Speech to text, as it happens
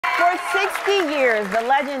For 60 years, the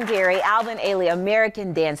legendary Alvin Ailey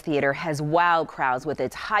American Dance Theater has wowed crowds with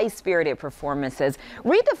its high-spirited performances,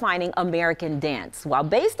 redefining American dance. While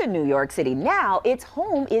based in New York City now, its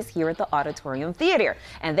home is here at the Auditorium Theater.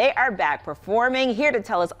 And they are back performing. Here to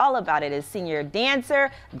tell us all about it is senior dancer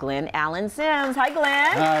Glenn Allen Sims. Hi,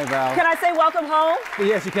 Glenn. Hi, Val. Can I say welcome home?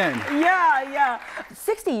 Yes, you can. Yeah.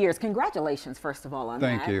 60 years. Congratulations, first of all, on that.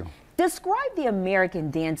 Thank you. Describe the American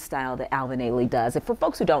dance style that Alvin Ailey does, for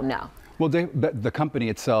folks who don't know. Well, the company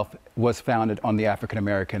itself was founded on the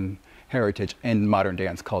African-American heritage in modern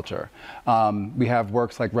dance culture. We have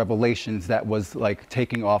works like Revelations that was like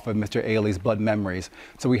taking off of Mr. Ailey's Blood Memories.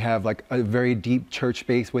 So we have like a very deep church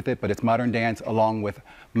base with it, but it's modern dance along with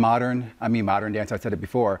modern dance, I said it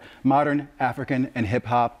before, modern African and hip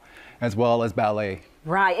hop, as well as ballet.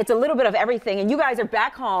 Right, it's a little bit of everything, and you guys are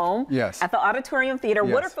back home at the Auditorium Theater.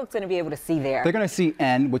 Yes. What are folks going to be able to see there? They're going to see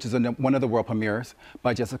N, which is one of the world premieres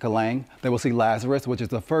by Jessica Lange. They will see Lazarus, which is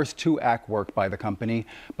the first two-act work by the company,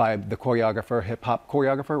 by the choreographer, hip-hop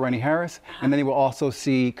choreographer, Rennie Harris. And then they will also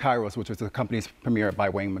see Kairos, which was the company's premiere by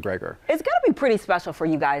Wayne McGregor. It's going to be pretty special for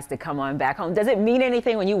you guys to come on back home. Does it mean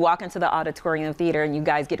anything when you walk into the Auditorium Theater and you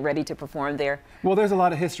guys get ready to perform there? Well, there's a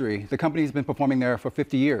lot of history. The company's been performing there for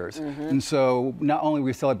 50 years. And so not only are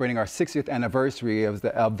we celebrating our 60th anniversary of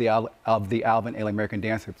the Alvin Ailey American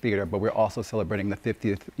Dance Theater, but we're also celebrating the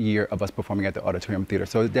 50th year of us performing at the Auditorium Theater.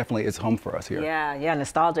 So it definitely is home for us here. Yeah,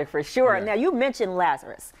 nostalgic for sure. Yeah. Now, you mentioned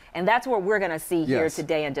Lazarus, and that's what we're going to see here Yes.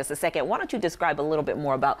 today in just a second. Why don't you describe a little bit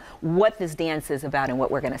more about what this dance is about and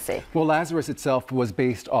what we're going to see? Well, Lazarus itself was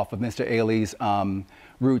based off of Mr. Ailey's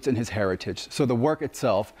roots and his heritage. So the work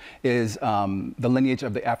itself is the lineage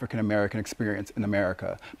of the African-American experience in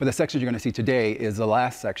America. But the section you're going to see today is the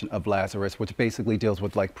last section of Lazarus, which basically deals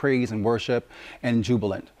with like praise and worship and a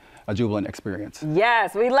jubilant experience.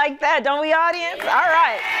 Yes, we like that, don't we, audience? All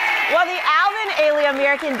right. Well, the Alvin Ailey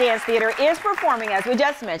American Dance Theater is performing, as we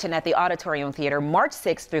just mentioned, at the Auditorium Theater March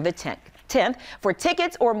 6th through the 10th. For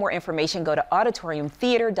tickets or more information, go to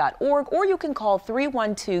auditoriumtheater.org, or you can call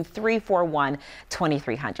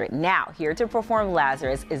 312-341-2300. Now, here to perform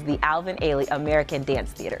Lazarus is the Alvin Ailey American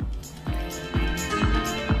Dance Theater.